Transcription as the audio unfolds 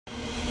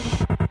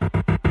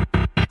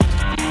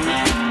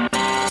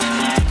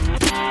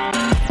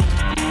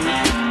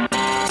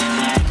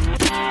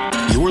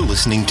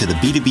listening to the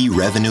B2B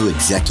Revenue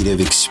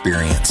Executive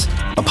Experience,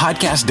 a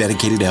podcast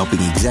dedicated to helping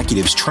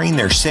executives train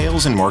their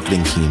sales and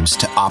marketing teams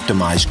to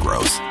optimize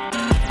growth.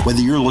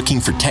 Whether you're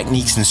looking for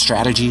techniques and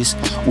strategies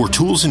or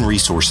tools and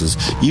resources,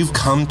 you've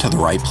come to the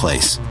right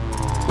place.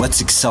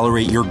 Let's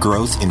accelerate your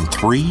growth in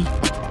 3,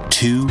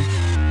 2,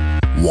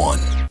 1.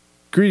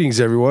 Greetings,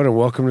 everyone, and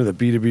welcome to the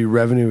B2B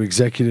Revenue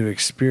Executive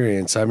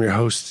Experience. I'm your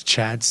host,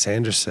 Chad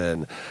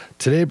Sanderson.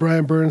 Today,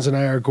 Brian Burns and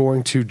I are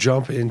going to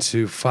jump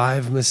into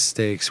 5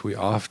 mistakes we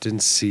often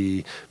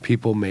see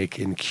people make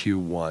in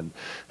Q1.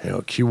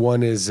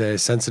 Q1 is a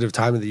sensitive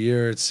time of the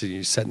year. It's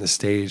you setting the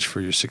stage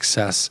for your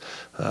success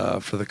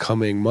for the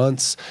coming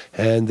months.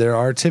 And there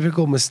are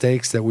typical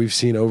mistakes that we've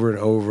seen over and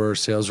over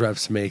sales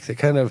reps make that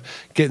kind of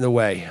get in the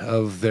way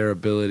of their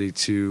ability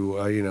to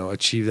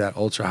achieve that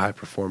ultra high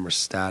performer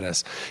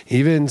status.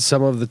 Even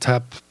some of the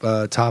top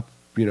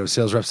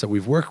sales reps that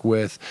we've worked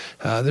with,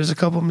 there's a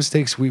couple of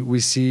mistakes we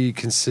see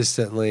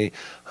consistently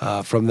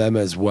from them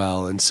as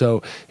well. And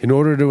so in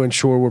order to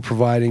ensure we're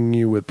providing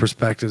you with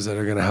perspectives that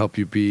are going to help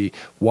you be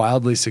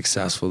wildly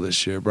successful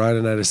this year, Brian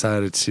and I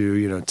decided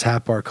to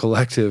tap our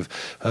collective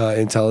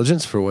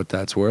intelligence for what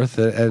that's worth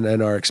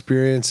and our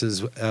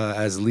experiences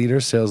as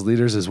leaders, sales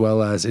leaders, as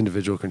well as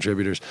individual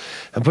contributors,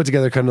 and put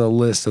together kind of a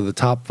list of the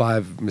top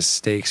 5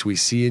 mistakes we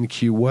see in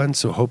Q1,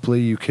 so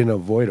hopefully you can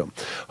avoid them.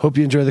 Hope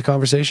you enjoy the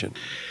conversation.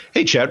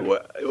 Hey, Chad,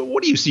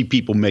 what do you see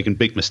people making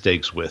big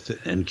mistakes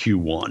with in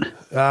Q1?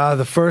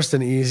 The first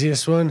and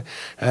easiest one,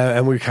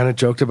 and we kind of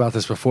joked about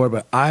this before,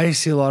 but I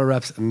see a lot of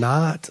reps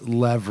not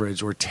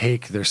leverage or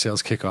take their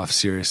sales kickoff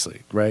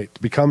seriously, right?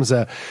 It becomes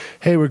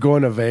hey, we're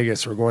going to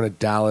Vegas, we're going to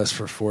Dallas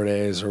for 4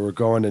 days, or we're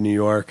going to New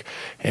York,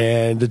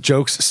 and the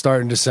jokes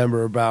start in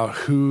December about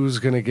who's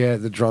going to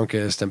get the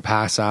drunkest and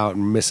pass out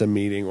and miss a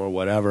meeting or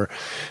whatever.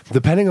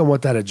 Depending on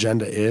what that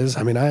agenda is,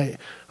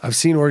 I've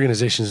seen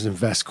organizations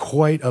invest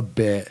quite a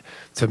bit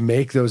to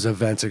make those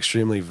events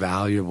extremely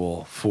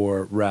valuable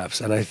for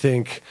reps. And I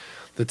think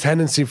the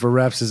tendency for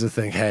reps is to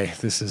think, hey,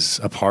 this is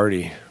a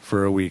party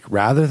for a week,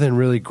 rather than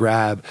really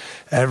grab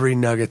every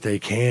nugget they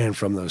can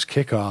from those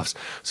kickoffs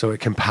so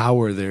it can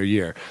power their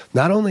year.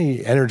 Not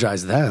only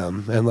energize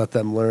them and let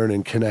them learn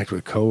and connect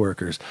with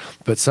coworkers,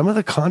 but some of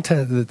the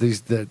content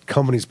that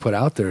companies put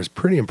out there is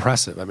pretty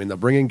impressive. They'll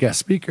bring in guest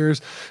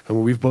speakers,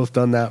 and we've both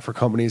done that for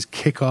companies.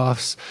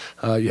 Kickoffs,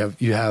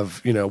 you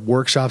have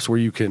workshops where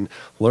you can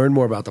learn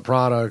more about the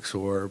products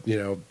or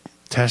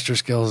test your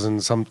skills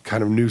in some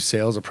kind of new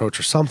sales approach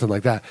or something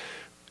like that.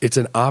 It's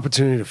an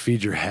opportunity to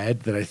feed your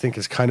head that I think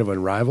is kind of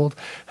unrivaled,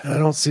 and I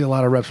don't see a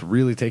lot of reps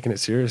really taking it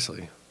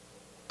seriously.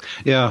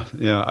 Yeah,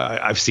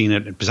 I've seen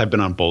it because I've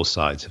been on both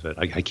sides of it.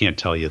 I can't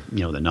tell you,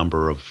 the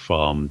number of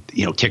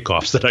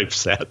kickoffs that I've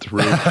sat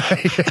through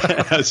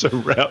as a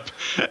rep,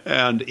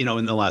 and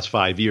in the last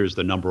 5 years,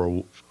 the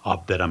number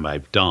of that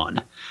I've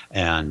done,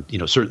 and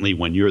certainly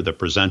when you're the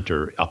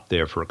presenter up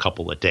there for a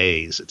couple of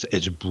days,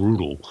 it's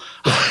brutal.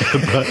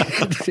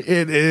 But,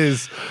 it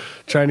is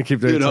trying to keep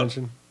their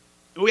attention.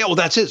 Yeah, well,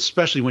 that's it,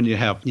 especially when you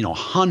have,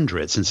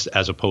 hundreds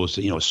as opposed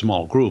to, a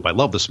small group. I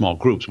love the small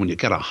groups. When you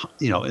get,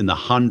 in the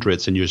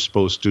hundreds and you're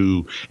supposed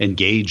to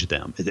engage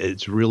them,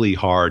 it's really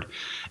hard.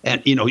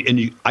 And,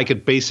 I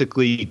could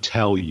basically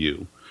tell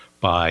you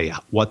by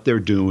what they're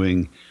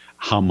doing,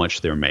 how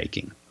much they're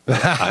making.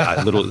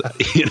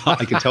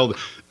 I can tell.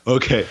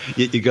 Okay,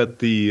 you got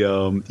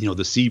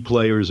the C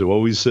players who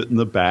always sit in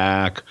the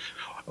back,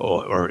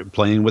 or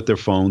playing with their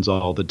phones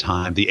all the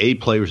time. The A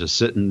players are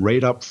sitting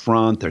right up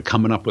front. They're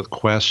coming up with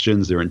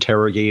questions. They're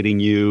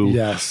interrogating you.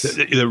 Yes.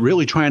 They're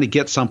really trying to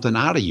get something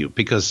out of you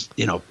because,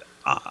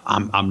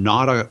 I'm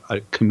not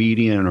a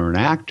comedian or an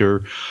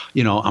actor.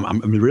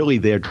 I'm really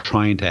there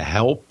trying to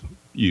help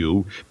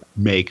you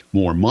make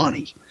more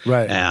money.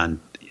 Right. And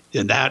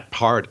in that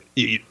part,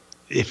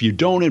 if you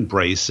don't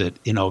embrace it,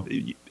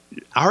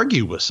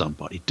 argue with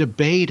somebody,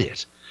 debate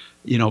it.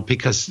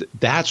 Because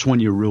that's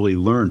when you really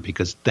learn,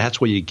 because that's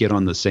where you get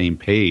on the same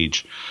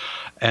page.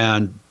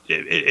 And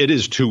it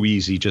is too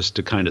easy just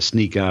to kind of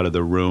sneak out of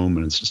the room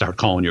and start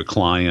calling your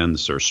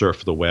clients or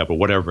surf the web or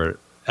whatever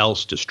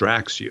else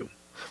distracts you.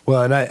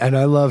 Well, and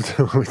I loved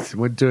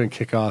when doing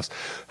kickoffs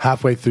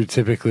halfway through,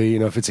 typically,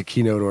 if it's a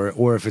keynote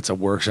or if it's a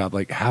workshop,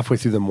 like halfway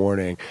through the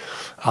morning,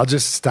 I'll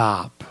just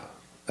stop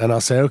and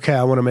I'll say, okay,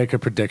 I want to make a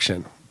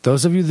prediction.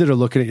 Those of you that are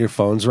looking at your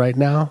phones right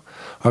now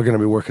are going to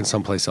be working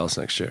someplace else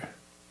next year.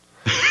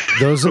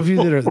 Those of you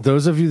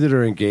that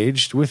are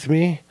engaged with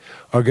me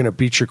are going to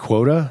beat your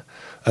quota,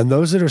 and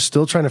those that are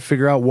still trying to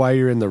figure out why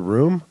you're in the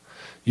room,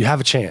 you have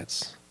a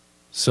chance.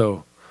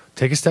 So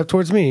take a step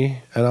towards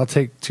me, and I'll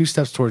take 2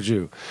 steps towards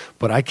you.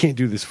 But I can't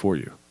do this for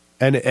you.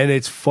 And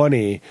it's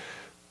funny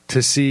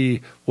to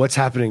see what's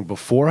happening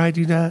before I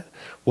do that,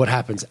 what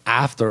happens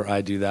after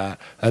I do that,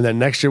 and then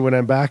next year when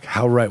I'm back,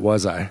 how right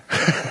was I?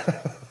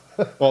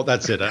 Well,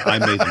 that's it. I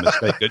made the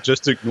mistake of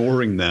just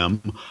ignoring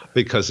them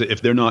because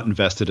if they're not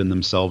invested in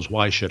themselves,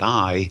 why should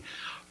I?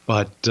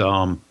 But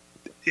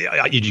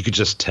you could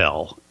just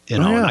tell.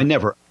 I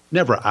never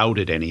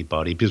outed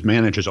anybody because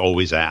managers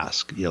always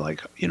ask,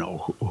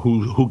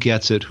 who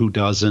gets it, who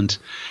doesn't.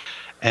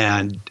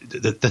 And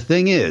the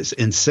thing is,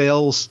 in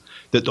sales,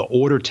 that the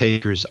order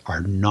takers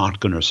are not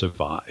going to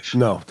survive.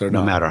 No, they're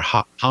not. No matter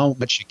how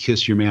much you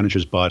kiss your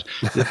manager's butt,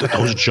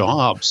 those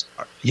jobs,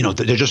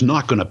 they're just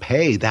not going to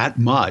pay that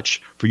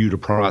much for you to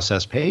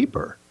process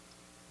paper.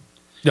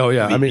 Oh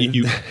yeah, I mean,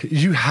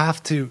 you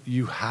have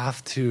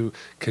to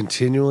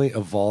continually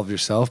evolve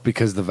yourself,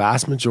 because the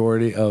vast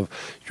majority of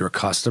your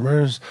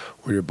customers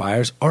or your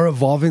buyers are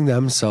evolving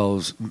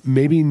themselves.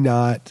 Maybe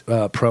not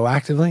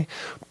proactively,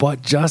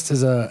 but just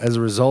as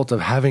a result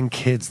of having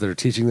kids that are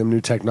teaching them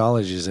new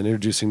technologies and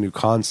introducing new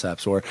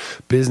concepts, or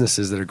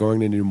businesses that are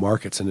going to new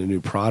markets and to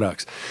new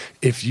products.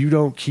 If you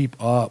don't keep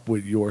up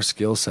with your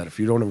skill set,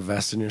 if you don't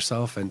invest in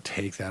yourself and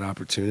take that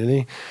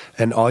opportunity,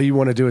 and all you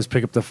want to do is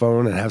pick up the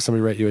phone and have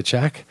somebody write you a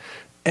check,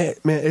 man,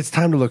 it's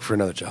time to look for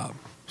another job,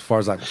 as far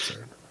as I'm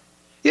concerned.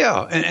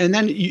 Yeah, and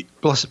then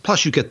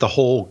plus you get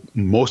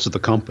most of the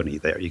company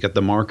there. You get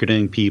the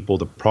marketing people,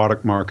 the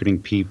product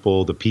marketing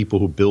people, the people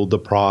who build the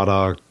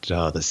product,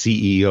 the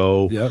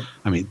CEO. Yep.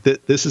 I mean,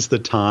 this is the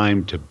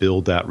time to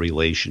build that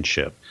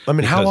relationship. I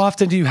mean, how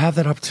often do you have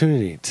that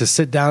opportunity to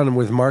sit down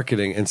with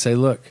marketing and say,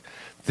 look,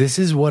 this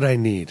is what I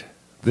need.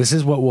 This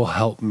is what will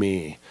help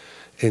me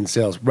in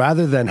sales,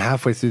 rather than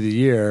halfway through the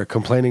year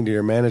complaining to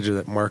your manager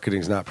that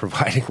marketing's not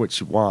providing what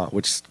you want,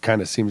 which kind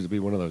of seems to be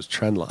one of those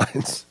trend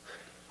lines.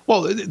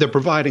 Well, they're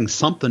providing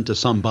something to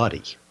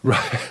somebody.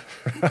 Right.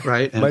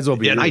 Right. Might as well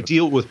be. And I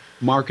deal with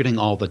marketing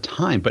all the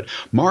time, but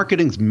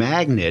marketing's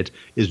magnet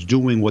is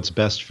doing what's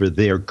best for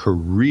their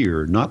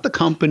career, not the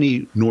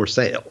company nor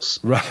sales.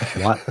 Right.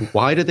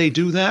 Why do they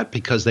do that?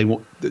 Because they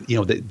want,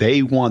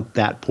 they want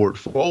that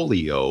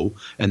portfolio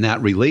and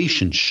that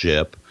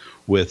relationship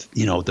with,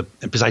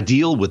 because I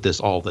deal with this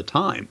all the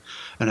time.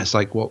 And it's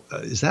like, well,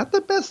 is that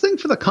the best thing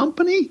for the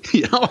company?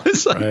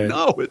 It's like, right.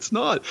 No, it's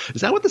not.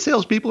 Is that what the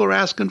salespeople are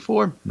asking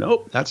for?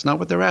 Nope, that's not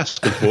what they're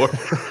asking for.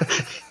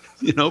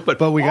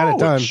 But we got it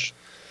done.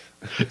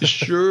 It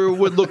sure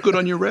would look good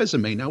on your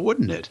resume now,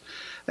 wouldn't it?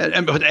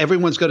 But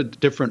everyone's got a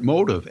different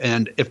motive.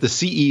 And if the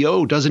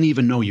CEO doesn't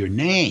even know your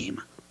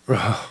name,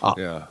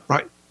 yeah,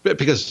 right?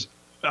 Because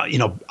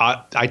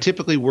I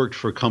typically worked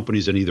for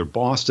companies in either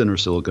Boston or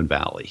Silicon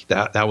Valley.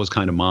 That was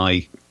kind of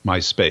my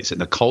space,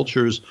 and the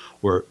cultures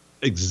were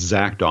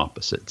exact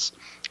opposites.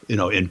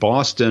 In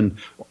Boston,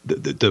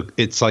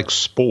 it's like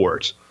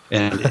sport.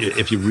 And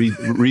if you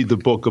read the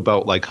book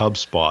about like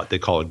HubSpot, they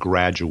call it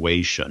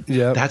graduation.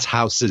 Yep. That's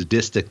how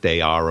sadistic they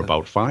are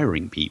about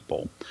firing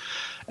people.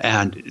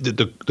 And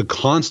the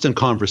constant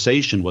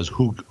conversation was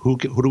who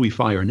do we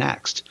fire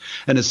next?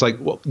 And it's like,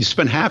 well, you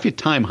spend half your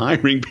time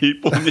hiring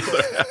people, and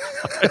the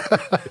other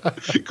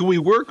half, can we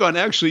work on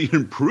actually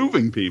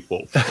improving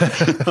people?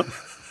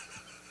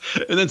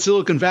 And then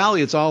Silicon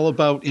Valley, it's all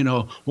about,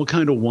 what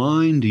kind of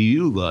wine do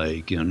you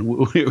like, and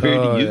where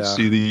do you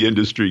see the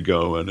industry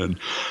going? And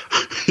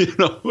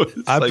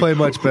I play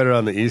much better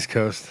on the East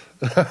Coast.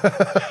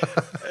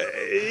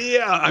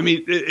 Yeah, I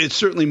mean, it's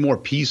certainly more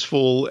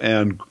peaceful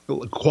and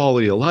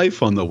quality of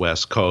life on the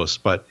West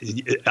Coast, but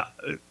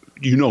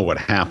you know what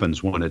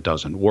happens when it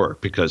doesn't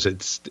work, because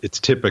it's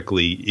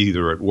typically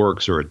either it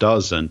works or it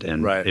doesn't,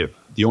 and right. If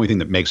the only thing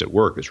that makes it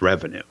work is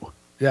revenue.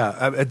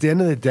 Yeah, at the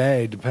end of the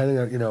day, depending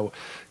on,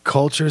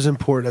 culture is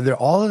important.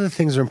 All of the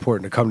things are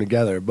important to come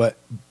together, but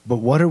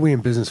what are we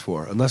in business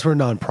for? Unless we're a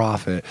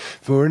nonprofit.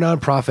 If we're a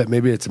nonprofit,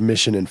 maybe it's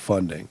mission and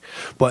funding.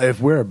 But if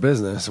we're a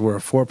business, we're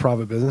a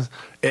for-profit business,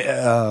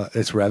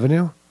 it's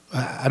revenue.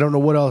 I don't know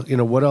what else.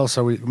 What else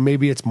are we?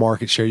 Maybe it's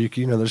market share.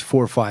 There's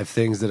 4 or 5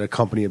 things that a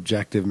company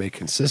objective may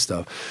consist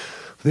of.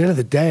 At the end of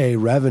the day,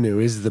 revenue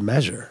is the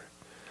measure.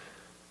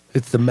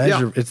 It's the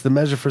measure. Yeah. It's the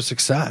measure for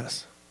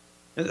success.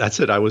 That's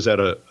it. I was at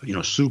a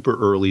super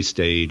early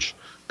stage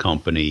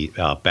company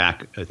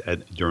back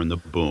during the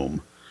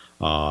boom.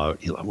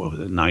 What was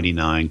it,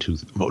 99?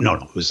 No,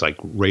 it was like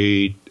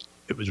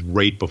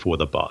right before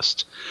the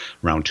bust,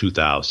 around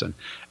 2000.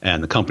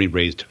 And the company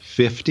raised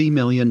 $50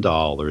 million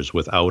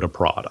without a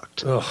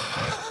product.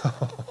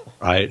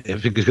 Right?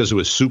 Because it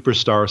was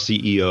superstar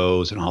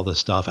CEOs and all this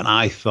stuff. And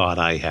I thought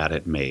I had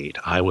it made.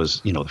 I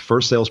was, the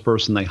first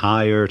salesperson they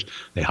hired.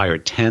 They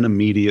hired 10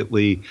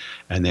 immediately.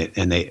 And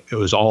it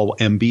was all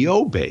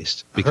MBO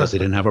based because they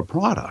didn't have a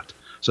product.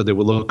 So they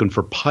were looking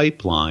for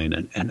pipeline,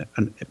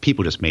 and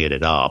people just made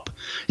it up.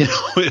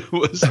 It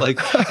was like,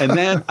 and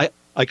then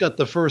I got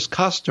the first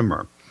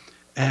customer,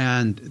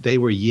 and they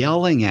were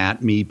yelling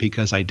at me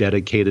because I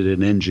dedicated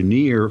an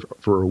engineer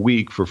for a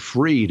week for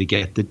free to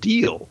get the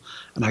deal.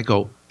 And I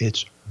go,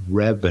 it's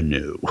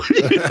revenue.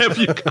 Have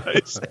you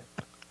guys?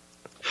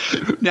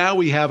 Now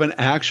we have an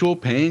actual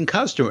paying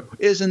customer.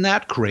 Isn't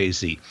that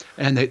crazy?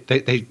 And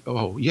they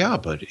oh yeah,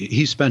 but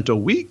he spent a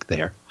week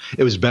there.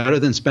 It was better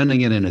than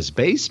spending it in his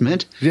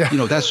basement. Yeah.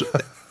 That's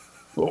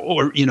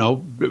or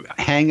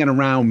hanging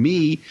around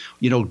me,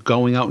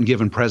 going out and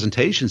giving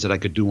presentations that I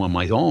could do on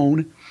my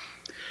own.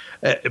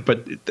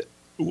 But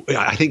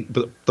I think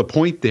the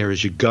point there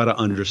is you got to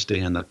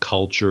understand the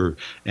culture.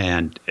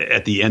 And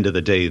at the end of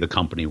the day, the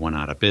company went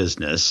out of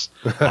business,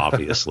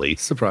 obviously.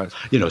 Surprise.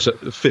 So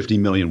 $50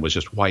 million was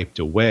just wiped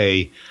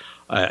away.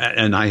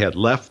 And I had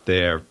left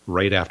there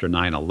right after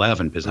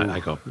 9/11 because I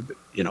go,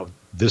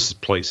 this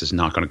place is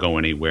not going to go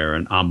anywhere,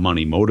 and I'm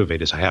money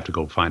motivated, so I have to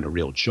go find a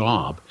real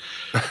job.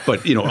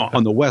 But,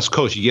 on the West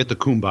Coast, you get the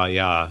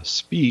kumbaya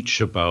speech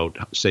about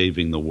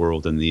saving the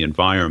world and the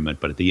environment,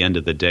 but at the end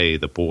of the day,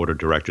 the board of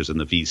directors and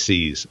the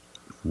VCs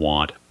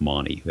want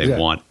money. They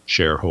want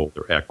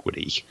shareholder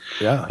equity.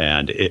 Yeah.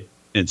 And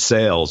in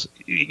sales,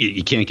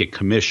 you can't get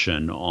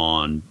commission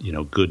on,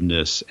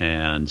 goodness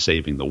and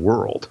saving the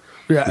world.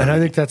 Yeah, and I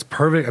think that's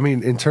perfect. I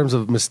mean, in terms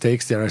of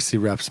mistakes that I see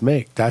reps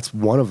make, that's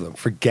one of them.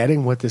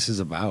 Forgetting what this is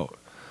about.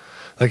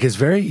 Like, it's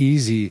very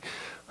easy.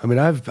 I mean,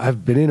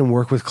 I've been in and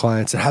worked with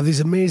clients that have these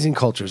amazing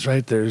cultures,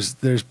 right? There's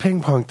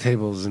ping pong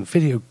tables and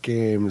video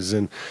games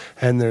and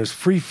there's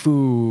free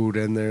food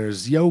and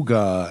there's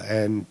yoga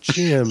and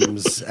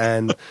gyms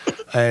and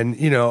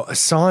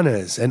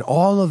saunas and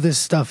all of this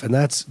stuff, and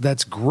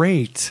that's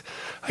great.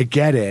 I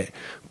get it,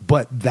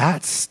 but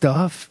that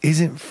stuff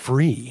isn't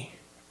free.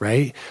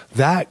 Right?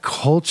 That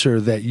culture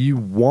that you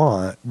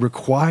want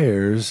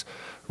requires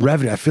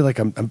revenue. I feel like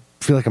I'm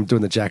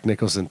doing the Jack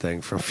Nicholson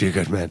thing from Few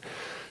Good Men.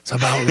 It's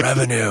about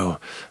revenue.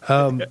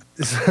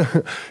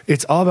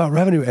 It's all about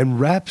revenue. And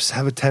reps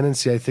have a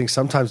tendency, I think,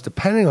 sometimes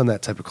depending on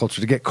that type of culture,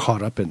 to get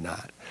caught up in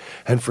that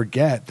and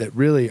forget that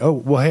really,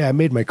 hey, I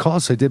made my call,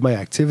 so I did my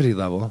activity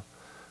level.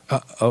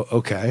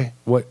 Okay.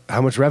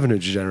 How much revenue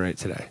did you generate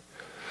today?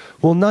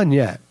 Well, none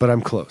yet, but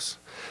I'm close.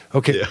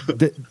 Okay, yeah.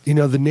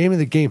 The name of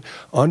the game,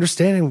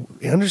 understand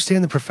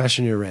the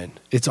profession you're in.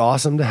 It's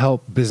awesome to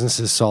help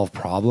businesses solve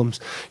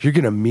problems. You're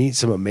going to meet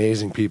some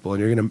amazing people,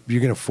 and you're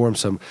going to form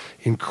some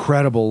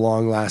incredible,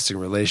 long-lasting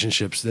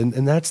relationships,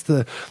 and that's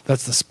the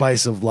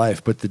spice of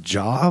life. But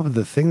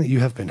the thing that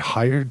you have been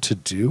hired to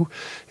do,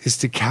 is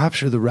to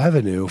capture the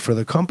revenue for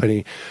the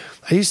company.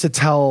 I used to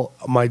tell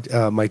my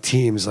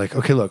teams, like,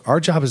 okay, look, our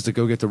job is to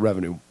go get the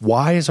revenue.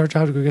 Why is our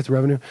job to go get the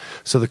revenue?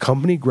 So the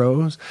company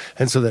grows,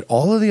 and so that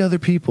all of the other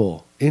people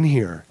in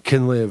here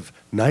can live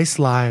nice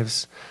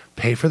lives,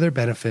 pay for their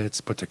benefits,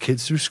 put their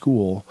kids through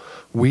school.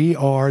 We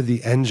are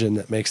the engine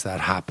that makes that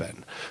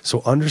happen.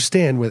 So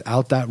understand,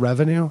 without that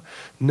revenue,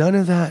 none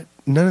of that's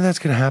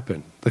going to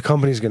happen. The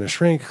company's going to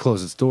shrink,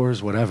 close its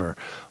doors, whatever.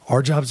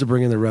 Our job is to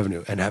bring in the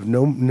revenue, and have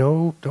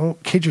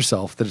don't kid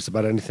yourself that it's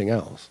about anything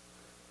else.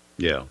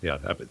 Yeah.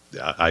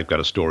 I've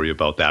got a story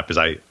about that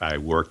because I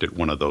worked at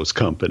one of those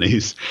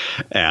companies,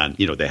 and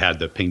they had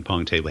the ping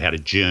pong table, they had a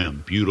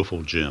gym,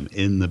 beautiful gym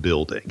in the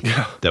building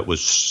that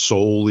was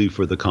solely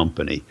for the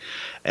company,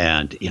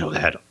 and they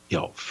had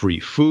free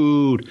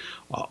food,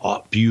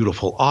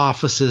 beautiful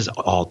offices,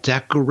 all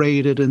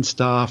decorated and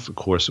stuff. Of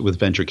course, with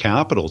venture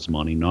capital's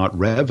money, not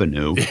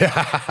revenue.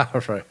 Yeah,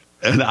 right.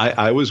 And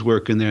I was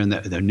working there, and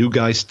the new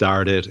guy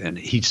started, and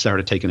he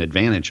started taking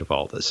advantage of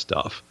all this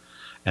stuff.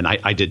 And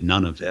I did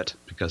none of it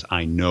because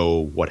I know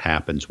what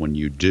happens when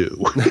you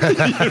do.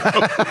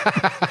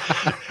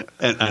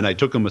 And I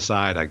took him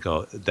aside. I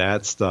go,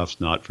 that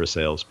stuff's not for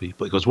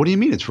salespeople. He goes, what do you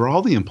mean? It's for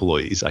all the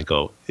employees. I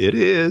go, it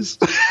is.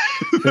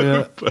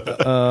 Yeah.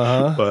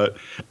 But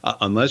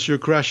unless you're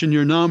crushing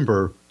your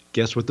number,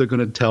 guess what they're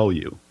going to tell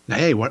you?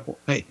 Hey,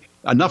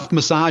 enough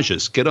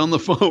massages. Get on the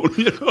phone.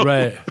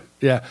 Right.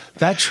 Yeah.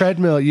 That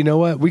treadmill, you know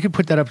what? We could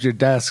put that up at your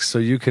desk so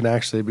you can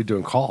actually be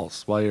doing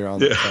calls while you're on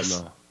the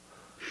treadmill.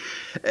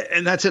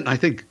 And that's it. I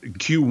think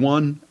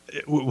Q1,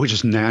 we're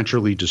just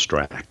naturally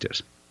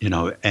distracted,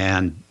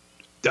 and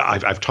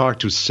I've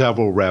talked to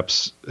several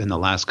reps in the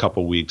last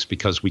couple of weeks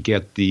because we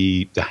get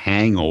the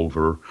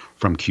hangover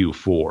from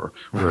Q4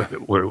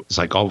 where it's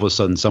like all of a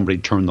sudden somebody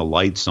turned the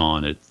lights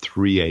on at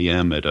 3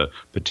 a.m. at a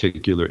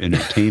particular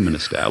entertainment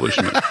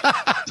establishment.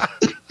 I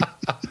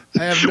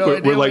have no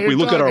idea. We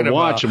look at our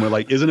watch and we're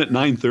like, isn't it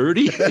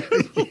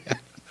 9:30? Yeah.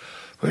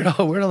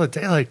 Where'd all the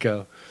daylight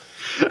go?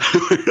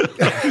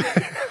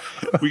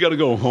 We got to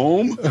go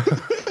home.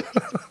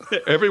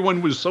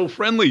 Everyone was so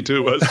friendly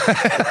to us.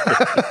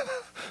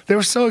 They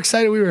were so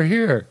excited we were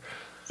here.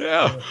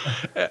 Yeah.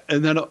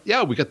 And then,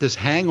 we got this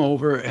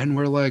hangover, and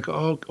we're like,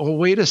 oh,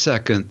 wait a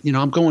second.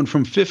 I'm going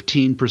from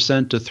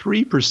 15% to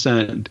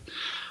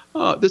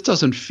 3%. This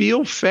doesn't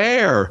feel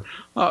fair.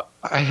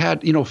 I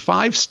had,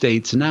 5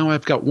 states, and now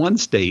I've got 1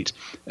 state.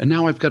 And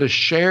now I've got to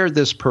share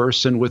this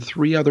person with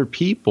 3 other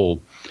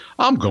people.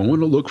 I'm going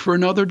to look for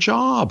another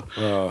job.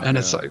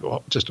 It's like,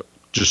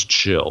 just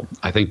chill.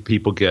 I think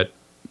people get,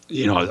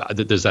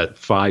 there's that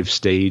 5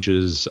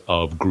 stages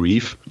of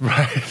grief.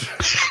 Right.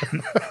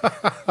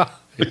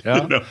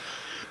 Yeah.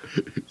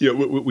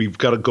 We've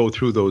got to go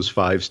through those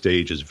 5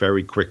 stages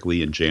very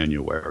quickly in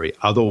January.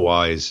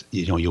 Otherwise,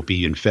 you'll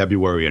be in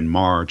February and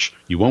March.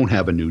 You won't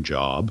have a new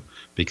job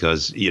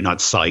because you're not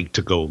psyched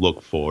to go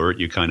look for it.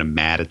 You're kind of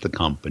mad at the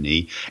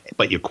company,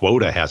 but your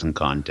quota hasn't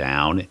gone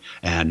down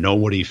and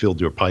nobody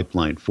filled your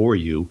pipeline for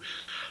you.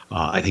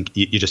 I think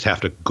you just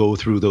have to go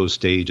through those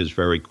stages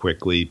very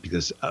quickly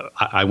because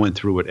I went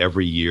through it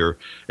every year.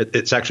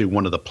 It's actually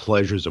one of the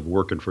pleasures of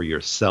working for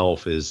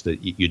yourself is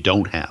that you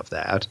don't have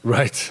that.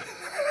 Right.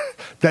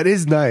 That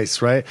is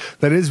nice, right?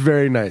 That is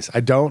very nice.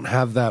 I don't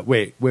have that.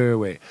 Wait.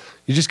 You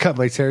just cut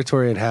my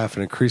territory in half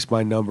and increased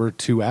my number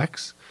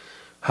 2x.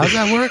 How's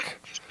that work?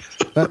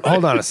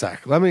 Hold on a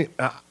sec. I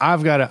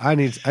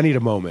need a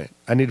moment.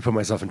 I need to put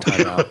myself in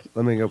timeout.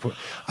 Let me go.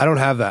 I don't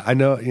have that. I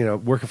know,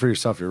 working for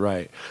yourself, you're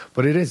right.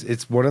 But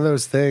it's one of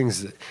those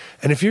things.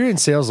 And if you're in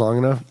sales long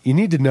enough, you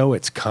need to know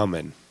it's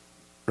coming,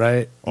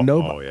 right?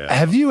 Yeah.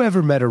 Have you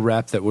ever met a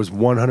rep that was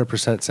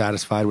 100%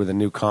 satisfied with a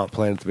new comp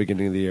plan at the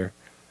beginning of the year?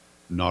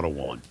 Not a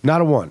one.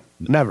 Not a one.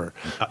 Never.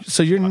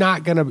 So you're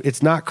not going to,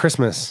 it's not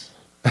Christmas.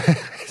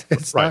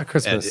 It's right. Not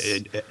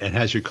Christmas. And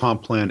has your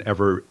comp plan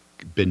ever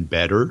been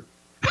better?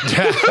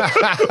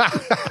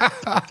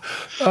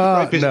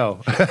 No.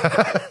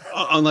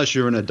 Unless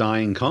you're in a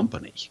dying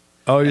company.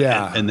 Oh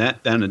yeah. And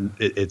then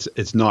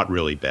it's not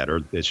really better.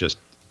 It's just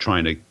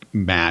trying to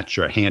match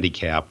or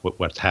handicap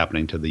what's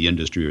happening to the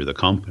industry or the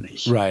company.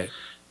 Right.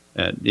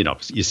 And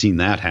you've seen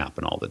that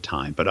happen all the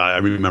time. But I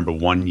remember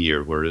one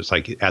year where it's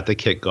like at the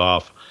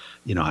kickoff,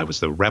 I was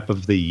the rep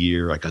of the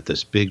year. I got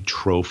this big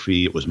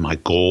trophy. It was my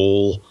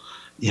goal.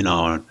 And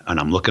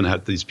I'm looking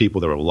at these people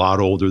that are a lot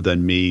older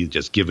than me,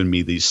 just giving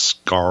me these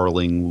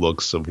scarling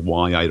looks of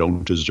why I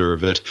don't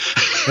deserve it.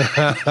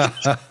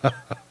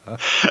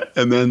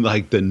 And then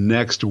like the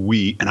next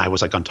week, and I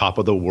was like on top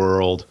of the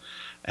world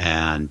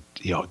and,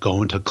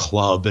 going to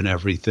club and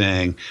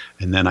everything.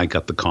 And then I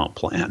got the comp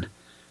plan.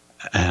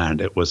 And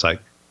it was like,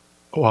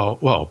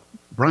 well,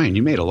 Brian,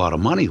 you made a lot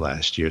of money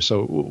last year.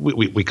 So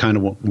we kind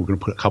of, we're going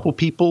to put a couple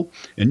people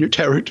in your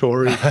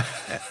territory.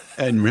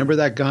 And remember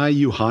that guy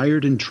you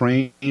hired and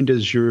trained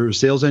as your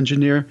sales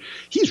engineer?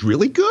 He's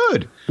really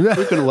good. We're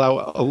going to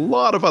allow a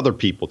lot of other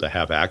people to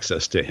have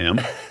access to him.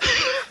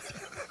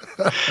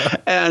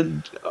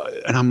 And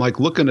I'm like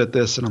looking at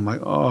this and I'm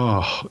like,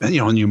 oh,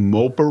 and you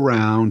mope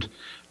around,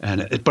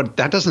 but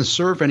that doesn't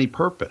serve any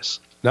purpose.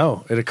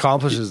 No, it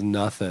accomplishes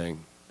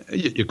nothing.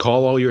 You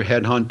call all your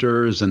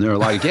headhunters and they're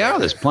like, yeah,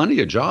 there's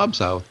plenty of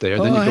jobs out there.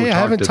 Oh, then you go I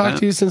haven't talked them.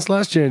 to you since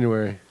last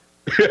January.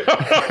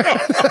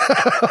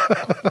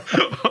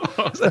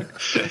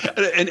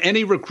 And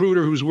any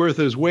recruiter who's worth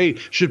his weight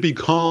should be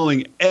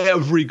calling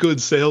every good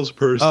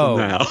salesperson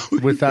now.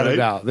 Without right? a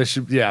doubt. They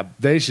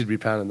should be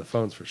pounding the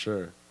phones for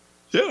sure.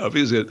 Yeah,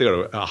 because they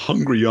got a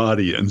hungry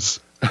audience.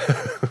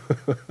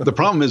 The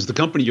problem is the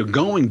company you're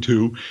going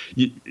to,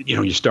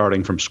 you're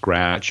starting from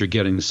scratch. You're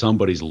getting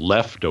somebody's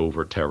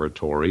leftover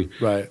territory,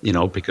 right?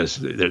 Because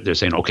they're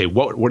saying, okay,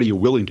 what are you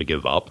willing to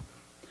give up?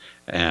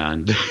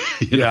 And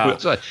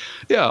it's like,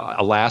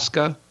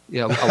 Alaska.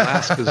 Yeah,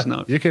 Alaska's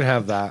not. You can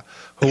have that.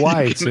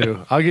 Hawaii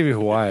too. I'll give you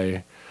Hawaii.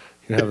 You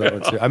can have that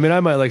one too. I mean, I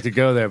might like to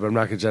go there, but I'm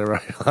not going to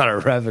generate a lot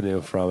of revenue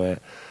from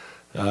it.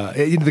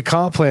 The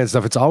comp plan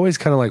stuff, it's always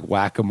kind of like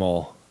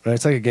whack-a-mole. Right?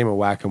 It's like a game of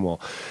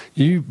whack-a-mole.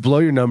 You blow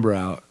your number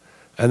out,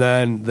 and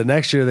then the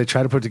next year they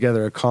try to put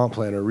together a comp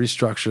plan or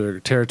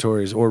restructure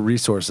territories or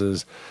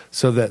resources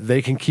so that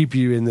they can keep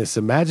you in this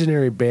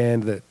imaginary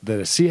band that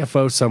a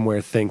CFO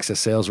somewhere thinks a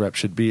sales rep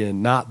should be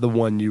in, not the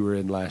one you were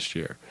in last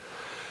year.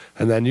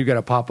 And then you got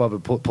to pop up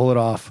and pull it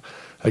off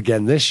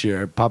again this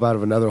year, pop out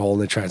of another hole,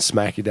 and they try and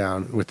smack you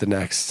down with the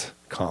next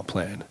comp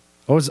plan.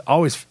 It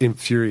always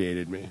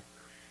infuriated me.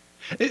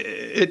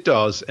 It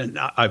does, and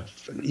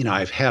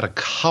I've had a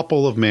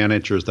couple of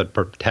managers that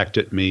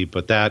protected me,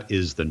 but that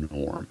is the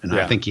norm, and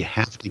I think you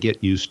have to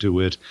get used to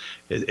it.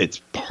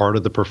 It's part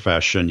of the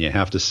profession. You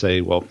have to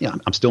say, well,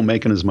 I'm still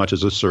making as much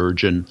as a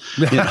surgeon,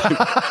 with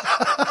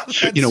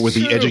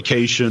the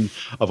education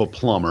of a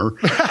plumber.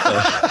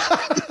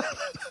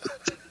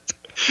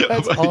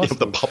 That's awesome.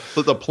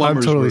 The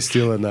plumbers I'm totally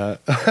stealing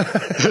that.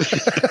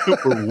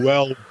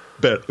 were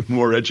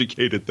more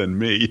educated than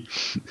me.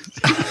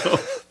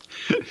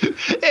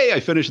 Hey, I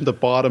finished in the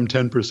bottom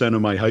 10%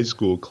 of my high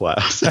school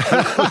class.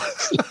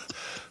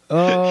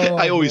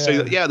 I always say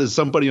that, there's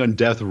somebody on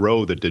death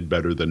row that did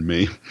better than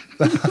me.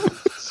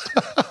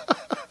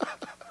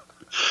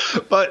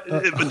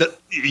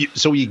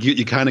 So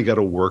you kind of got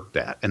to work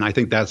that. And I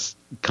think that's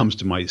comes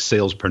to my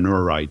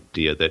salespreneur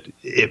idea that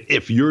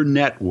if your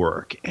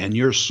network and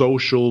your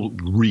social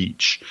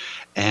reach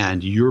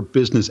and your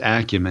business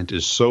acumen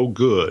is so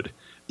good,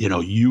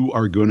 you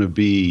are going to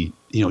be,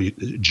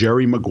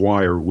 Jerry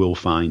Maguire will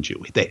find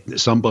you.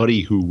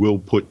 Somebody who will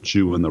put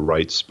you in the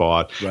right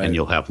spot, and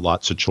you'll have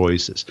lots of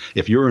choices.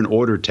 If you're an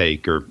order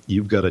taker,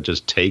 you've got to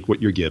just take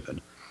what you're given.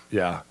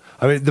 Yeah.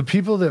 I mean, the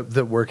people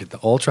that work at the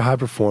ultra high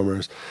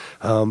performers,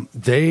 I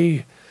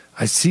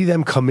see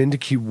them come into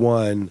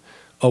Q1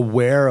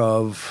 aware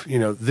of,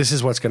 this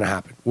is what's going to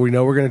happen. We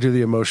know we're going to do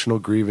the emotional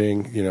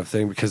grieving,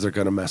 thing because they're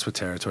going to mess with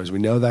territories. We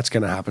know that's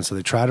going to happen. So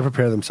they try to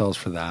prepare themselves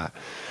for that.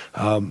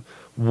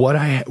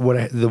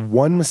 The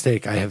one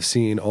mistake I have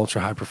seen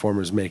ultra high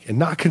performers make, and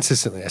not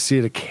consistently, I see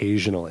it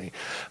occasionally,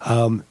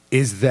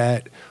 is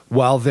that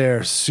while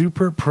they're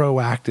super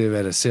proactive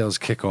at a sales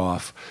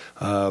kickoff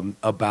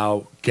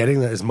about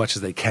getting as much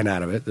as they can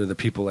out of it, they're the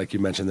people, like you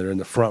mentioned, that are in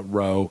the front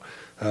row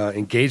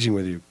engaging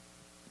with you.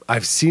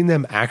 I've seen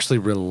them actually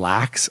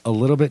relax a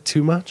little bit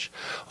too much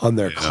on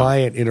their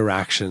client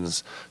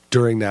interactions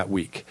during that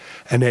week.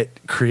 And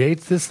it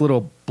creates this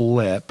little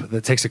blip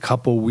that takes a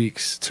couple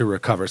weeks to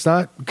recover. It's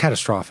not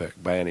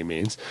catastrophic by any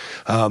means,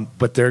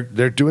 but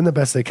they're doing the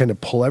best they can to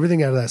pull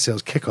everything out of that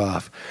sales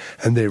kickoff,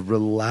 and they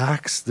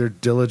relax their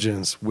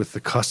diligence with the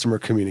customer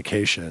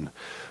communication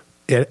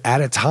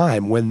at a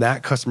time when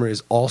that customer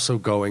is also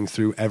going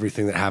through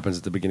everything that happens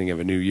at the beginning of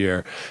a new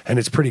year. And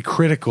it's pretty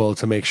critical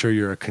to make sure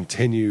you're a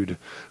continued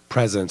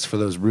presence for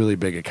those really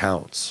big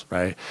accounts,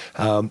 right?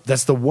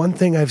 That's the one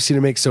thing I've seen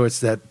to make. So it's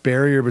that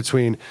barrier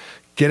between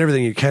get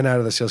everything you can out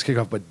of the sales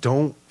kickoff, but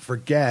don't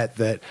forget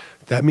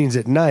that means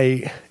at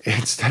night,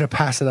 instead of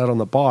passing out on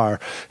the bar,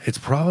 it's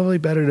probably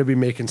better to be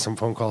making some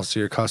phone calls to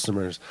your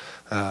customers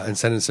and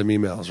sending some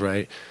emails,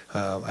 right?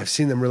 I've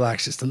seen them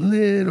relax just a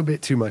little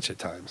bit too much at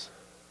times.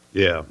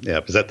 Yeah,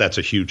 because that's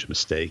a huge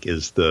mistake,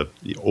 is the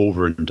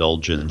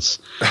overindulgence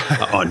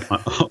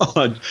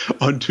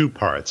on two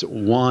parts.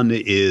 One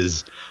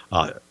is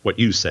what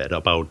you said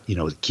about,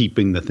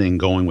 keeping the thing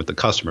going with the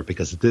customer,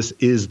 because this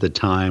is the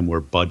time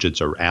where budgets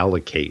are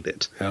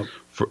allocated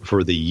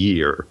for the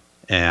year.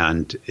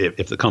 And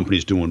if the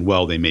company's doing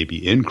well, they may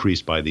be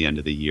increased by the end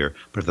of the year.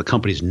 But if the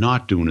company's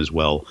not doing as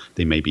well,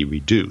 they may be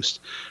reduced.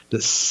 The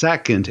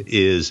second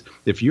is,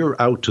 if you're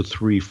out to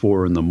 3,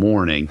 4 in the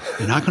morning,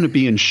 you're not going to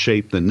be in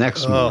shape the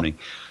next morning.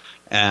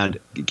 And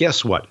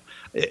guess what?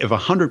 If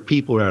 100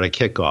 people are at a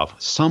kickoff,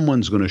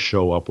 someone's going to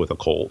show up with a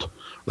cold,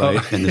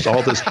 right? And there's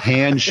all this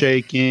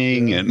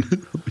handshaking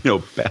and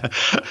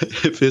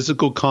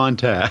physical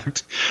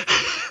contact,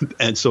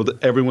 and so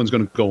everyone's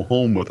going to go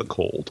home with a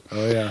cold.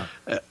 Oh yeah.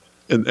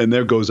 And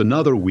there goes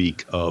another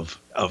week of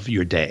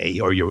your day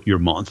or your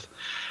month,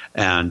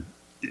 and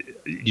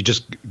you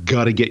just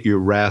got to get your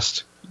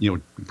rest.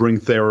 Bring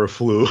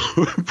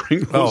TheraFlu,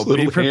 bring those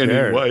little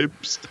handy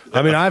wipes.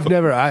 I mean, I've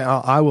never.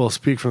 I will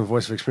speak from the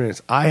voice of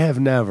experience. I have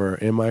never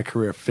in my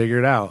career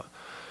figured out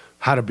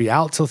how to be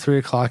out till 3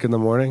 o'clock in the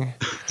morning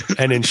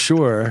and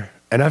ensure.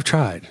 And I've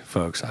tried,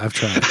 folks. I've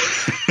tried.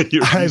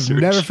 I've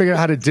never figured out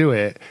how to do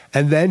it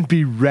and then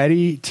be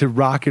ready to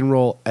rock and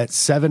roll at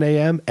 7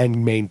 a.m.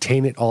 and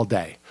maintain it all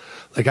day.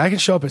 Like, I can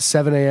show up at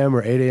 7 a.m.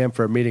 or 8 a.m.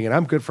 for a meeting, and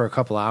I'm good for a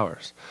couple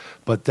hours.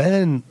 But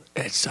then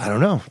I don't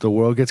know, the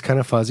world gets kind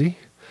of fuzzy.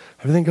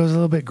 Everything goes a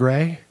little bit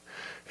gray.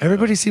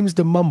 Everybody seems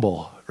to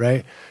mumble,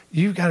 right?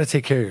 You've got to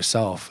take care of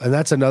yourself. And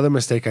that's another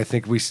mistake I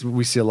think we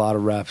see a lot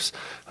of reps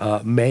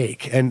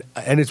make. And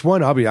it's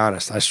one, I'll be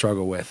honest, I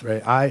struggle with,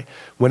 right?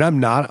 When I'm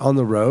not on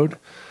the road,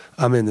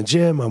 I'm in the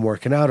gym, I'm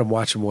working out, I'm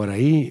watching what I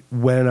eat.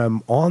 When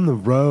I'm on the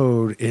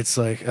road, it's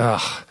like,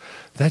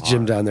 that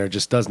gym down there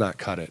just does not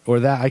cut it. Or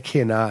that I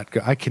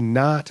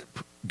cannot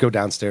go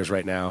downstairs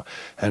right now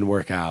and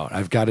work out.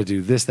 I've got to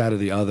do this, that, or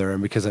the other.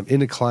 And because I'm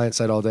in a client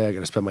site all day, I got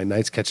to spend my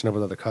nights catching up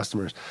with other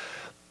customers.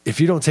 If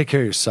you don't take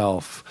care of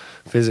yourself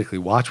physically,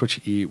 watch what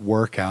you eat,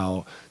 work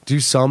out, do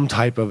some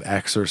type of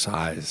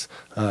exercise,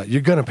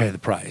 you're going to pay the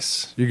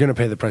price. You're going to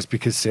pay the price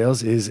because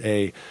sales is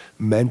a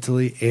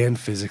mentally and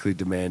physically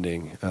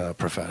demanding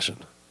profession.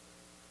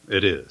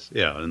 It is,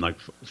 yeah. And like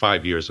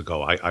 5 years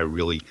ago, I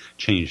really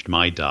changed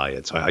my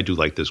diet. So I do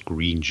like this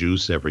green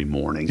juice every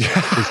morning.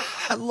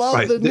 I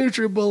love the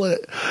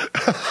NutriBullet.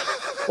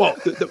 Well,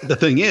 the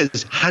thing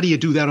is, how do you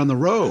do that on the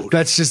road?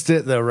 That's just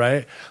it, though,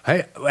 right?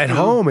 At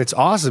home, it's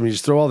awesome. You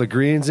just throw all the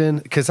greens in.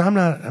 Because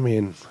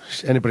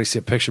anybody see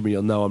a picture of me,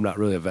 you'll know I'm not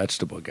really a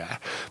vegetable guy.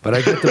 But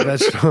I get the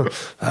vegetable.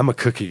 I'm a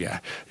cookie guy.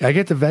 I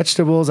get the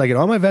vegetables. I get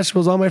all my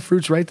vegetables, all my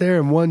fruits right there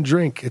in one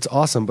drink. It's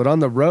awesome. But on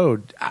the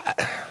road,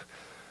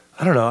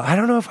 I don't know. I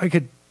don't know if I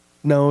could.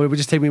 No, it would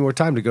just take me more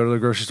time to go to the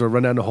grocery store,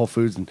 run down to Whole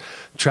Foods, and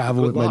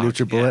travel with my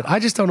NutriBullet. Yeah. I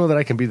just don't know that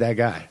I can be that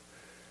guy.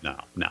 No.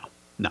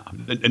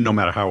 And no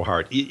matter how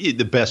hard,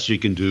 the best you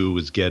can do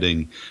is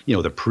getting,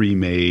 the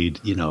pre-made,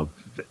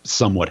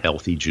 somewhat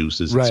healthy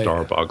juices at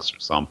Starbucks or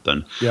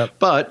something. Yep.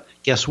 But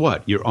guess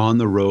what? You're on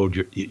the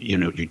road.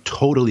 You're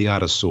totally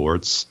out of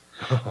sorts.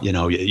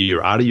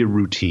 You're out of your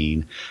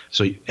routine.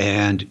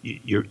 And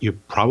you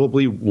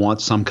probably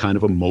want some kind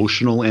of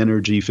emotional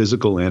energy,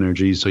 physical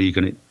energy. So you're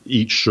going to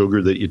eat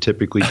sugar that you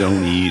typically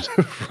don't eat.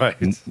 Right.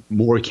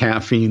 More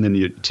caffeine than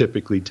you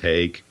typically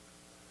take.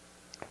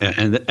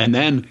 And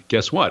then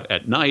guess what?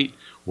 At night,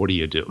 what do?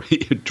 You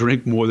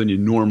drink more than you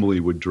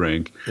normally would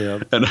drink.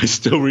 Yep. And I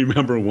still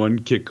remember one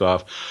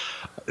kickoff.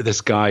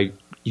 This guy,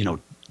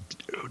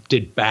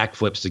 did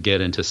backflips to get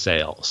into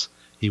sales.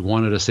 He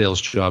wanted a sales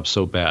job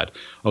so bad.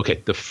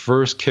 Okay, the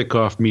first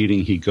kickoff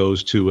meeting he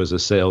goes to as a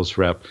sales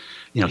rep,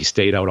 he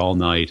stayed out all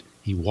night.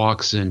 He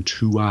walks in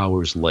 2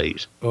 hours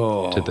late.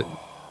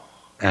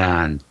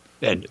 And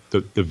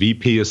the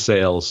VP of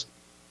sales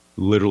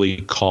literally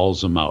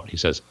calls him out. He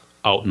says,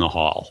 out in the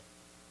hall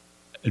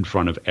in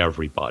front of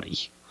everybody,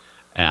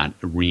 and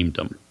reamed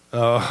him.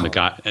 Oh.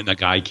 And the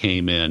guy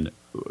came in,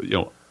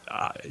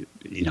 I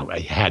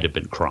had to have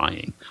been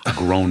crying. A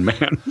grown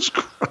man was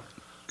crying.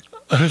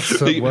 It's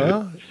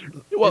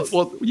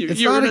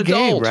not a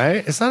game,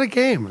 right? It's not a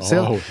game.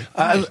 Sales,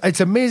 it's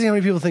amazing how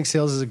many people think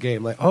sales is a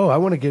game. Like, I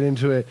want to get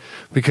into it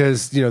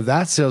because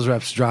that sales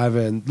rep's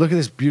driving. Look at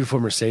this beautiful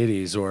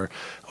Mercedes, or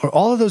or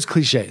all of those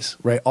cliches,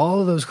 right? All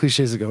of those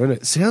cliches that go in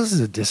it. Sales is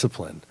a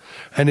discipline,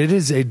 and it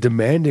is a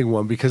demanding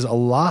one because a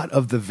lot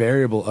of the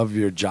variable of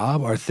your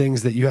job are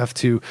things that you have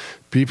to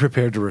be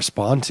prepared to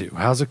respond to.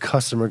 How's a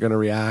customer going to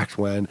react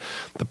when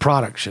the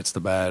product shits the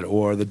bed,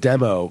 or the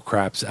demo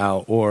craps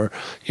out, or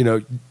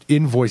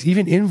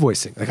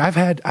invoicing. Like I've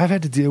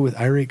had to deal with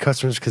irate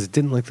customers because it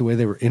didn't like the way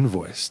they were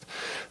invoiced,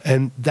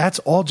 and that's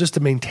all just to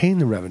maintain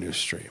the revenue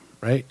stream.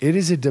 Right? It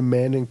is a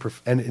demanding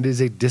and it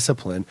is a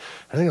discipline.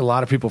 I think a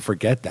lot of people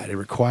forget that. It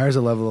requires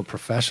a level of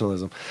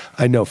professionalism.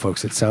 I know,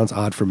 folks, it sounds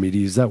odd for me to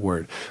use that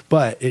word,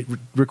 but it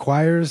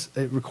requires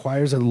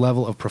a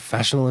level of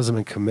professionalism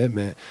and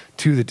commitment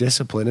to the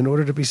discipline in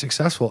order to be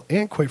successful,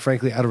 and quite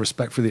frankly, out of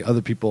respect for the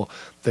other people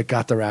that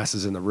got their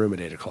asses in the room at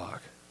 8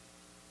 o'clock.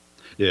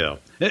 Yeah.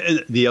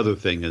 And the other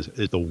thing is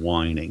the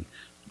whining.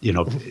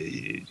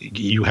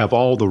 You have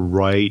all the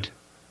right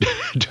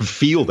to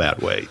feel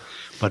that way.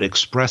 But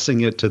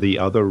expressing it to the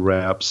other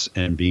reps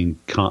and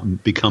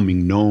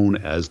becoming known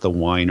as the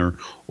whiner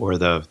or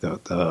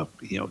the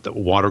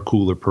water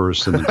cooler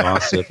person, the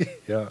gossip,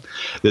 yeah.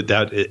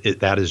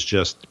 that is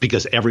just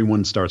because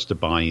everyone starts to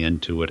buy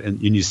into it, and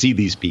you see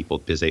these people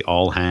because they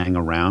all hang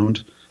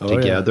around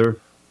together,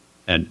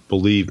 yeah. And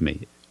believe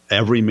me,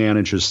 every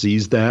manager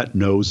sees that,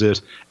 knows it,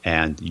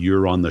 and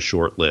you're on the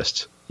short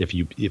list if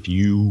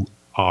you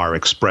are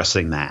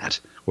expressing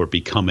that or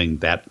becoming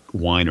that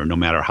whiner, no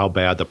matter how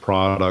bad the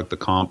product, the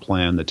comp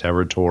plan, the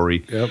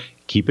territory. Yep.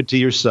 Keep it to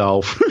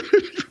yourself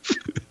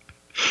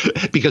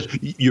because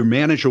your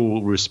manager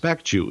will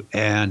respect you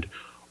and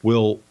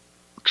will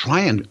try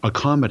and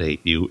accommodate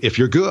you if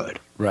you're good.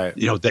 Right.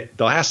 The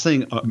last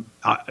thing,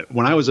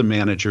 when I was a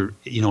manager,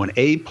 an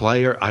A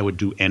player, I would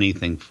do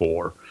anything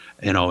for.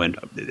 And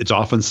it's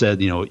often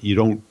said, you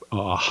don't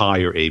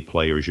hire A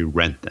players, you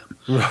rent them.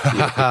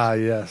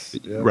 Yes.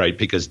 Yep. Right,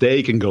 because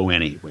they can go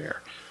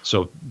anywhere.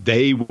 So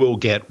they will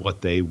get what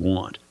they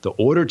want. The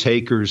order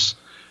takers,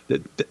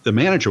 the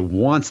manager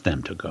wants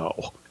them to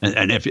go.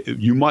 And if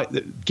you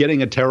might,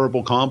 getting a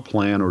terrible comp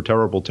plan or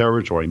terrible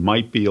territory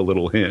might be a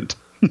little hint.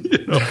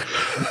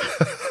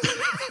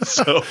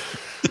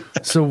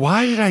 So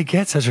why did I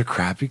get such a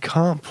crappy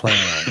comp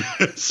plan?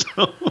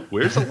 So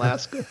where's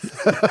Alaska?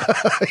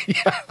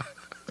 Yeah.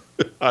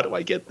 How do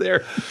I get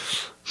there?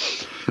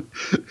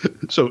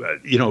 So,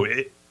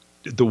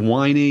 the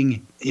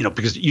whining,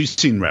 because you've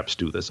seen reps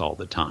do this all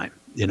the time.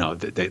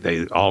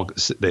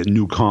 The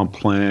new comp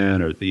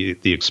plan or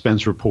the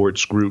expense report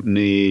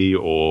scrutiny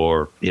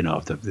or,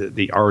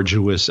 the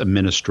arduous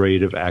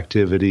administrative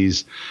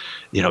activities.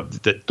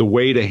 The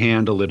way to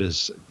handle it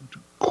is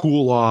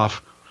cool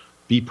off,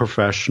 be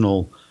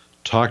professional,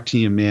 talk to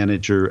your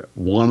manager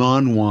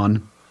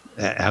one-on-one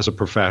as a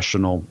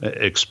professional,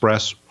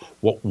 express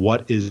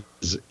what is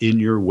in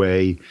your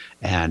way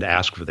and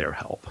ask for their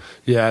help.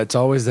 Yeah, it's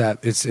always that.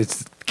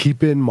 It's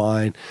keep in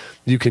mind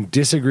you can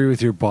disagree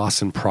with your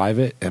boss in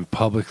private, and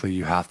publicly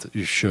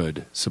you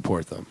should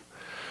support them.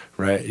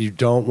 Right? You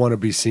don't want to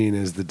be seen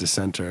as the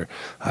dissenter.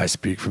 I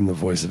speak from the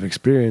voice of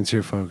experience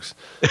here, folks.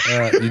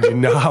 You do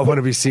not want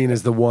to be seen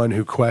as the one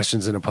who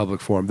questions in a public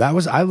forum.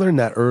 I learned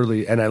that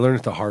early, and I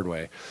learned it the hard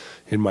way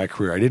in my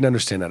career. I didn't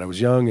understand that. I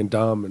was young and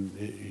dumb,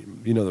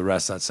 and the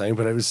rest of that saying.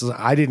 But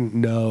I didn't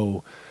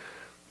know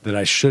that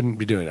I shouldn't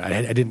be doing it. I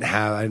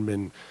hadn't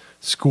been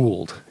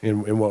schooled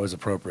in what was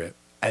appropriate.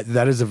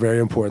 That is a very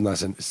important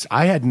lesson.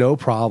 I had no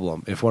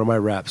problem if one of my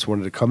reps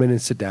wanted to come in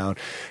and sit down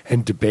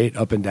and debate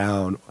up and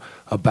down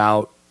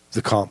about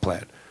the comp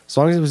plan. As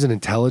long as it was an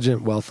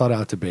intelligent, well thought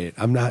out debate.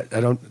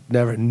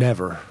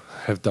 Never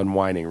have done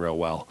whining real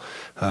well.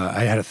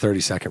 I had a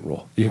 30-second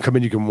rule. You can come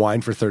in, you can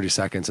whine for 30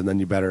 seconds, and then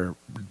you better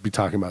be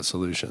talking about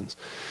solutions.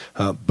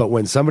 But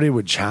when somebody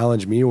would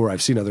challenge me, or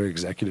I've seen other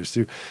executives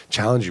too,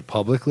 challenge you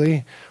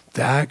publicly,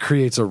 that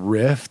creates a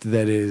rift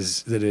that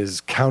is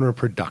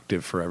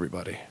counterproductive for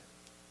everybody.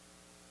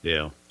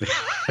 Yeah.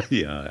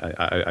 Yeah.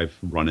 I've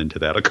run into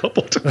that a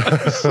couple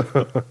times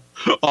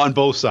on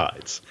both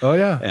sides. Oh,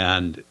 yeah.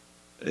 And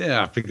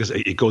yeah, because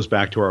it goes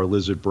back to our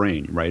lizard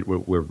brain, right?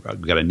 We've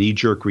got a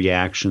knee-jerk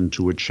reaction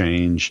to a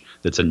change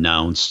that's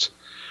announced,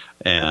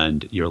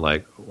 and you're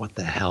like, what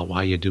the hell?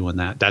 Why are you doing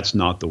that? That's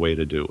not the way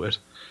to do it.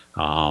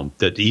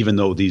 That even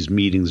though these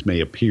meetings may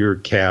appear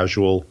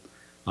casual,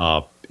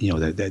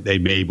 they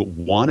may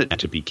want it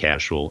to be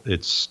casual.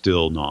 It's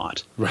still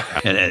not.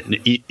 Right. And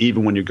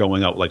even when you're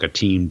going out like a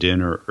team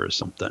dinner or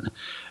something,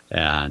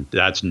 and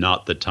that's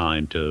not the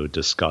time to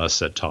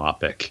discuss a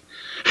topic.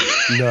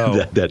 No.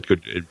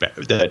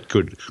 that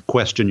could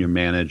question your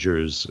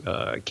manager's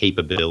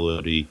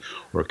capability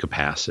or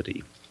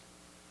capacity.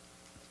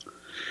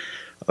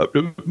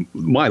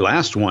 My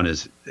last one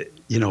is,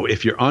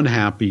 if you're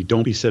unhappy,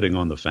 don't be sitting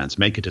on the fence.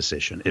 Make a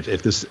decision.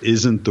 If this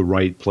isn't the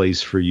right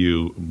place for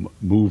you,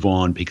 move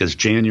on, because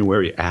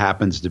January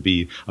happens to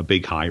be a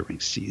big hiring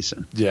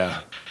season.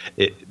 Yeah.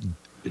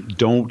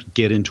 Don't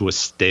get into a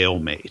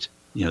stalemate.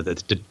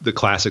 The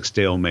classic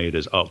stalemate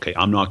is, okay,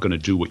 I'm not going to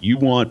do what you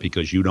want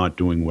because you're not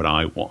doing what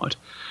I want.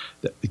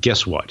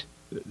 Guess what?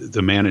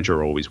 the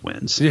manager always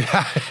wins.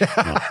 Yeah.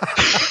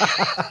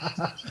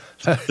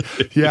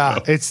 Yeah.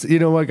 It's, you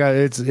know what,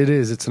 guys,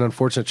 it's an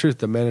unfortunate truth.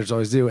 The managers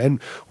always do. And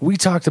we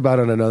talked about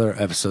on another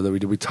episode that we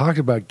did, we talked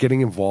about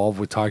getting involved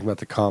with talking about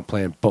the comp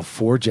plan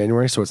before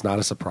January. So it's not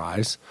a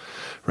surprise,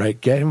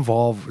 right? Get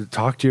involved,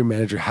 talk to your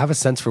manager, have a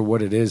sense for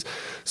what it is.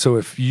 So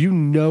if you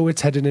know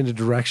it's headed in a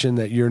direction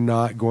that you're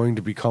not going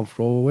to be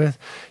comfortable with,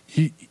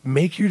 you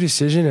make your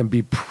decision and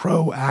be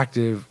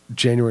proactive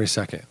January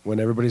 2nd. When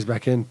everybody's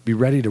back in, be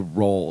ready to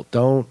roll.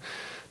 Don't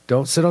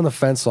sit on the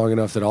fence long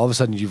enough that all of a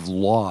sudden you've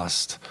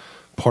lost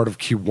part of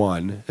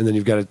Q1 and then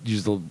you've got to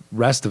use the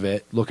rest of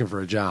it looking for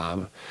a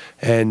job.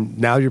 And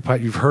now you're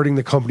hurting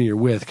the company you're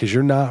with because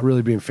you're not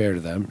really being fair to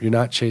them. You're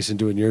not chasing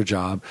doing your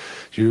job.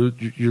 You're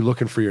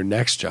looking for your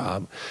next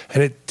job.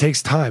 And it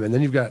takes time. And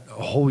then you've got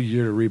a whole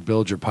year to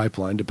rebuild your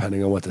pipeline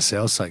depending on what the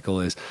sales cycle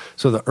is.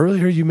 So the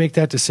earlier you make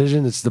that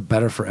decision, it's the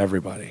better for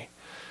everybody.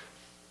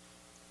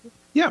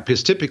 Yeah,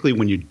 because typically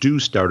when you do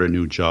start a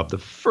new job, the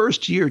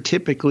first year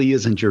typically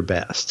isn't your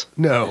best.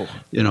 No.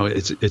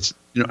 It's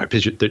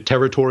because the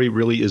territory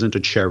really isn't a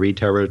cherry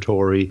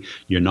territory.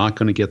 You're not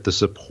going to get the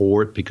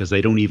support because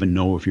they don't even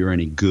know if you're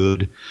any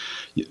good.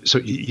 So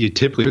you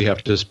typically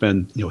have to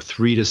spend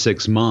 3 to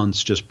 6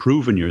 months just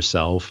proving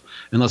yourself.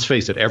 And let's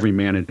face it, every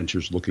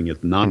manager's looking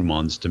at 9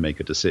 months to make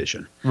a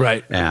decision.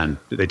 Right. And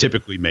they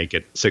typically make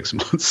it 6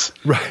 months.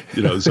 Right.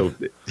 So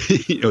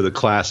the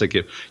classic,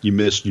 if you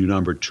miss your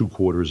number 2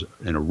 quarters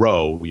in a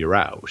row, you're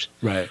out.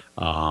 Right.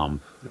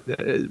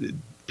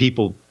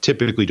 People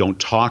typically don't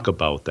talk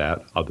about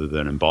that other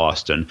than in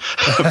Boston.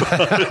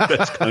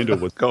 That's kind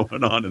of what's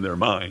going on in their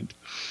mind.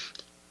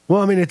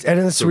 Well, I mean, it's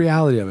the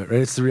reality of it, right?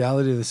 It's the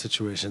reality of the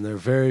situation. There are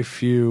very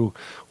few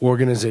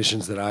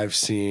organizations that I've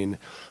seen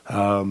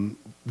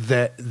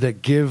that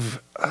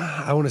give,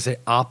 I want to say,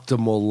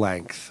 optimal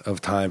length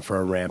of time for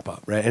a ramp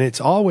up, right? And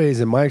it's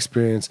always, in my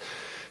experience,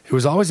 it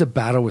was always a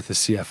battle with the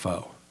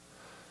CFO.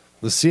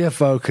 The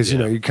CFO, because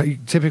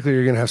typically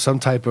you're going to have some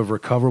type of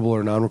recoverable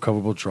or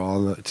non-recoverable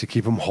draw to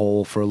keep them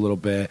whole for a little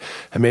bit,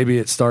 and maybe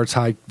it starts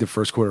high the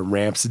first quarter,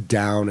 ramps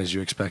down as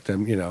you expect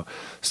them,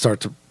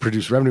 start to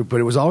produce revenue. But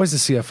it was always the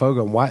CFO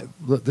going, "Why?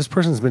 Look, this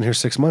person's been here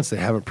 6 months; they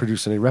haven't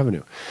produced any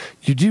revenue."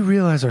 You do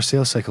realize our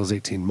sales cycle is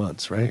 18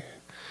 months, right?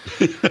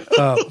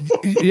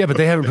 Yeah, but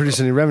they haven't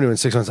produced any revenue in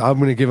 6 months. I'm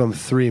going to give them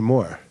 3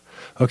 more.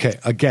 Okay,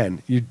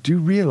 again, you do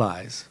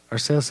realize our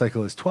sales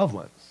cycle is 12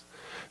 months.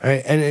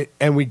 Right?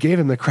 And we gave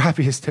him the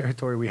crappiest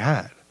territory we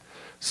had.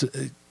 So,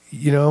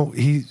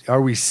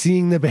 are we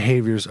seeing the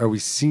behaviors? Are we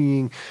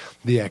seeing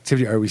the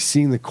activity? Are we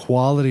seeing the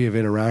quality of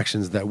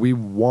interactions that we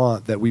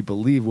want, that we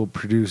believe will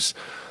produce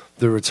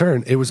the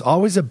return? It was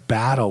always a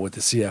battle with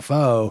the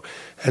CFO,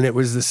 and it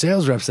was the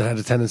sales reps that had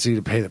a tendency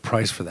to pay the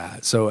price for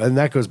that. So, and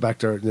that goes back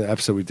to the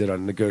episode we did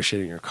on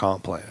negotiating your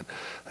comp plan.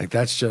 Like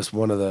that's just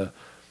one of the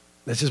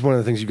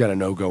things you got to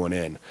know going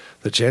in.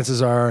 The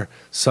chances are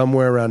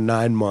somewhere around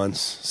 9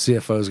 months,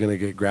 CFO is going to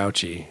get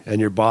grouchy, and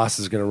your boss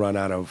is going to run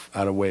out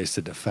of ways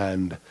to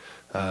defend,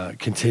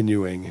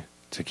 continuing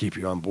to keep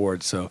you on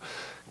board. So,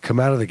 come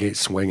out of the gate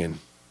swinging.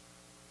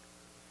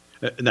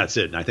 And that's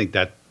it. And I think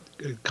that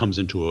comes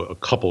into a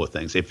couple of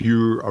things. If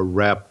you're a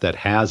rep that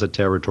has a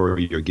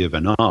territory you're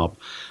giving up,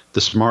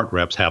 the smart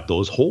reps have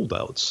those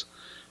holdouts.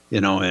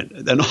 And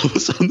then all of a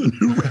sudden the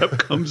new rep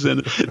comes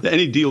in.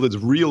 Any deal that's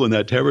real in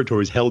that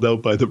territory is held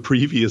out by the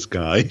previous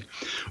guy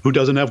who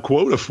doesn't have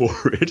quota for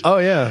it. Oh,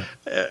 yeah.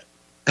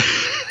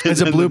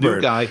 It's a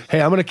bluebird.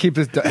 Hey, I'm going to keep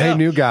this. Yeah. Hey,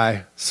 new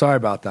guy. Sorry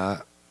about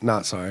that.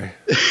 Not sorry.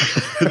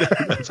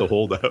 That's a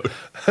holdout.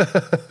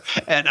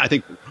 And I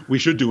think we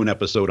should do an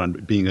episode on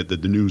being the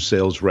new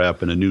sales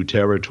rep in a new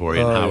territory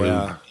and how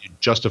you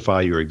justify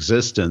your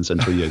existence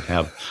until you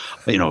have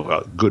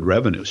a good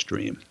revenue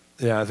stream.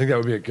 Yeah, I think that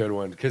would be a good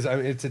one because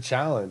it's a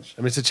challenge.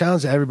 It's a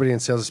challenge to everybody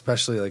in sales,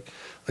 especially like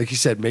you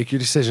said, make your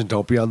decision.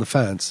 Don't be on the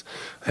fence,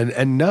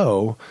 and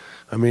know.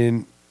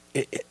 Anybody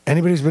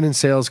who's been in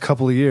sales a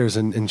couple of years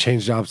and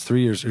changed jobs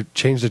 3 years or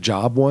changed a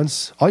job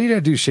once, all you got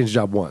to do is change a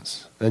job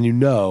once, and you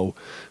know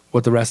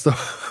what the rest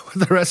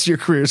of your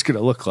career is going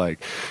to look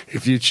like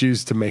if you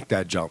choose to make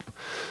that jump.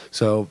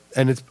 So,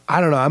 and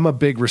I don't know, I'm a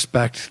big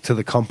respect to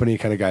the company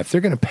kind of guy. If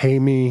they're going to pay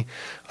me,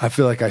 I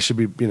feel like I should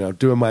be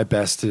doing my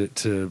best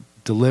to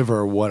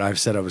deliver what I've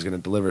said I was going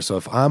to deliver. So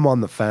if I'm on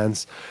the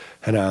fence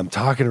and I'm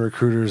talking to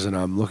recruiters and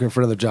I'm looking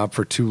for another job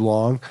for too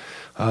long,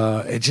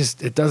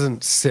 it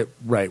doesn't sit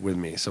right with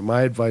me. So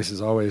my advice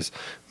is always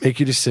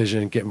make your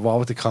decision, get involved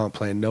with the comp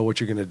plan, know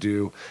what you're going to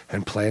do,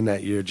 and plan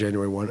that year,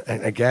 January 1.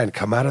 And again,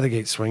 come out of the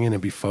gate swinging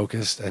and be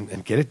focused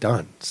and get it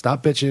done.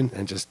 Stop bitching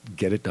and just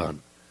get it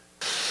done.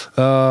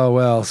 Oh,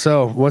 well,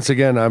 so once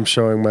again, I'm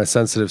showing my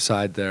sensitive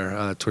side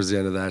there towards the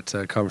end of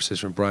that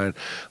conversation with Brian.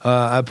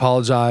 I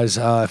apologize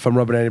if I'm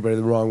rubbing anybody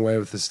the wrong way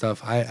with this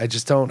stuff. I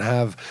just don't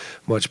have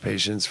much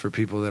patience for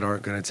people that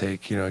aren't going to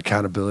take,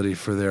 accountability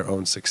for their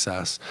own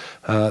success.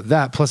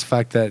 That plus the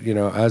fact that,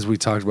 as we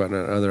talked about in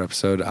another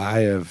episode,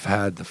 I have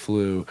had the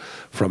flu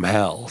from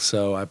hell.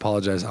 So I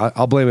apologize.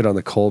 I'll blame it on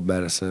the cold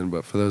medicine,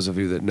 but for those of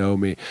you that know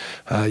me,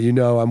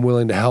 I'm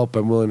willing to help.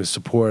 I'm willing to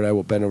support. I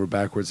will bend over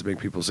backwards to make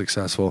people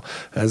successful,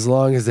 as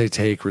long as they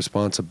take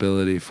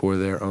responsibility for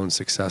their own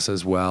success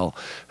as well.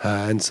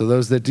 And so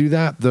those that do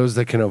that, those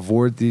that can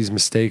avoid these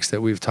mistakes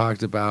that we've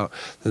talked about,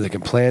 that they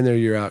can plan their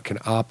year out, can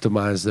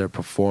optimize their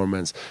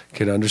performance,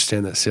 can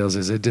understand that sales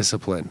is a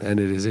discipline and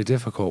it is a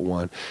difficult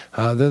one.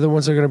 They're the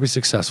ones that are going to be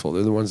successful.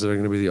 They're the ones that are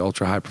going to be the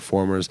ultra high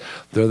performers.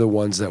 They're the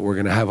ones that we're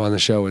going to have on the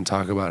show and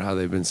talk about how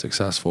they've been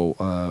successful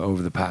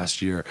over the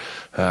past year,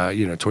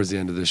 towards the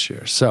end of this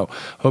year. So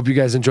hope you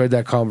guys enjoyed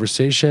that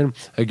conversation.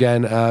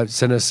 Again,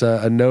 send us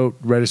a note,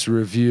 write us a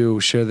review,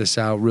 share this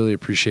out. Really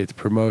appreciate the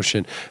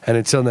promotion. And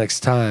until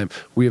next time,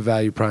 we at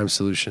Value Prime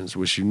Solutions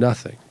wish you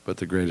nothing but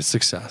the greatest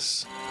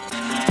success.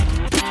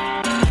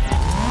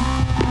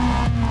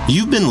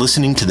 You've been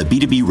listening to the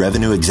B2B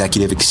Revenue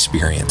Executive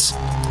Experience.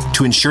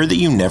 To ensure that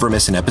you never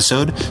miss an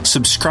episode,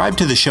 subscribe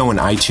to the show in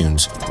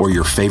iTunes or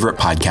your favorite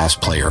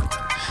podcast player.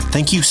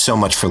 Thank you so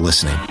much for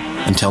listening.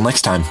 Until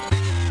next time.